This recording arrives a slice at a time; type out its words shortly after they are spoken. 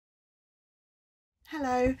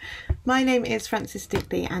Hello, my name is Frances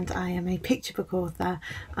Stickley and I am a picture book author,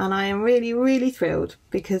 and I am really thrilled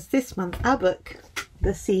because this month our book,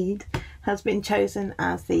 The Seed, has been chosen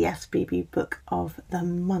as the SBB Book of the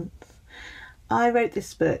Month. I wrote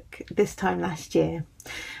this book this time last year,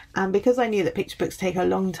 and because I knew that picture books take a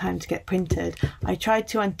long time to get printed, I tried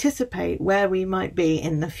to anticipate where we might be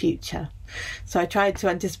in the future. So I tried to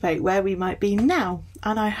anticipate where we might be now,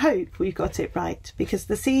 and I hope we've got it right, because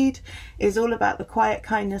The Seed is all about the quiet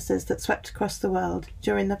kindnesses that swept across the world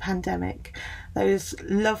during the pandemic. Those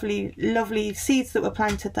lovely seeds that were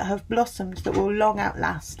planted that have blossomed, that will long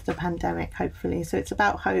outlast the pandemic, hopefully. So it's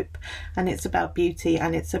about hope, and it's about beauty,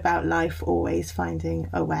 and it's about life always finding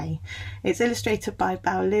a way. It's illustrated by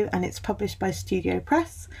Baolu and it's published by Studio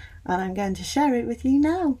Press, and I'm going to share it with you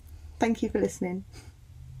now. Thank you for listening.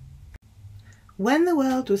 When the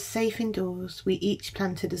world was safe indoors, we each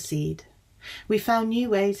planted a seed. We found new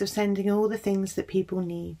ways of sending all the things that people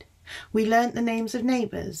need. We learnt the names of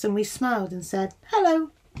neighbours, and we smiled and said, hello.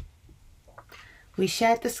 We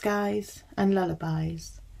shared the skies and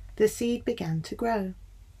lullabies. The seed began to grow.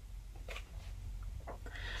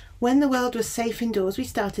 When the world was safe indoors, we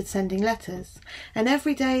started sending letters, and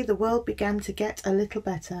every day the world began to get a little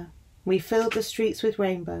better. We filled the streets with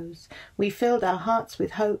rainbows, we filled our hearts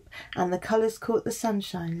with hope, and the colours caught the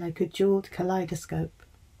sunshine like a jewelled kaleidoscope.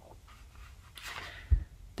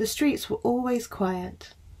 The streets were always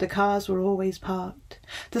quiet, the cars were always parked,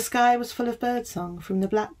 the sky was full of birdsong from the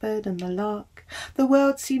blackbird and the lark. The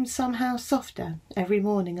world seemed somehow softer every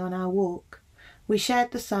morning on our walk. We shared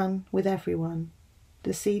the sun with everyone.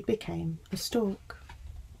 The seed became a stalk.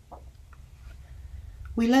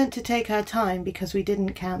 We learnt to take our time because we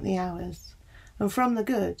didn't count the hours, and from the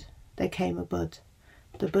good there came a bud.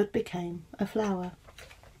 The bud became a flower.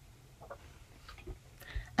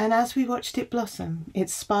 And as we watched it blossom,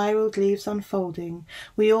 its spiraled leaves unfolding,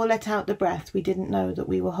 we all let out the breath we didn't know that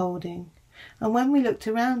we were holding. And when we looked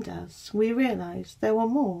around us, we realised there were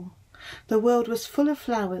more. The world was full of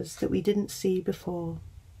flowers that we didn't see before.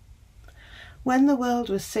 When the world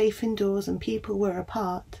was safe indoors and people were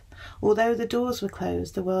apart, although the doors were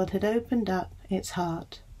closed, the world had opened up its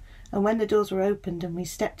heart. And when the doors were opened and we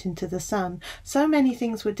stepped into the sun, so many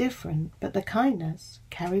things were different, but the kindness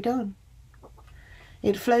carried on.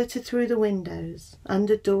 It floated through the windows,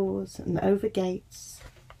 under doors and over gates.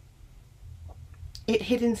 It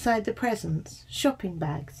hid inside the presents, shopping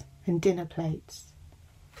bags and dinner plates.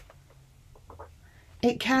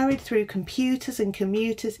 It carried through computers and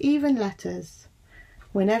commuters, even letters.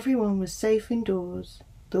 When everyone was safe indoors,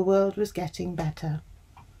 the world was getting better.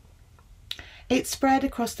 It spread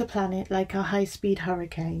across the planet like a high-speed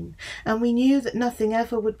hurricane, and we knew that nothing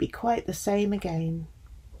ever would be quite the same again.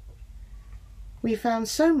 We found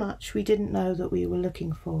so much we didn't know that we were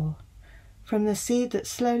looking for, from the seed that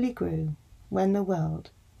slowly grew when the world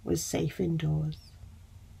was safe indoors.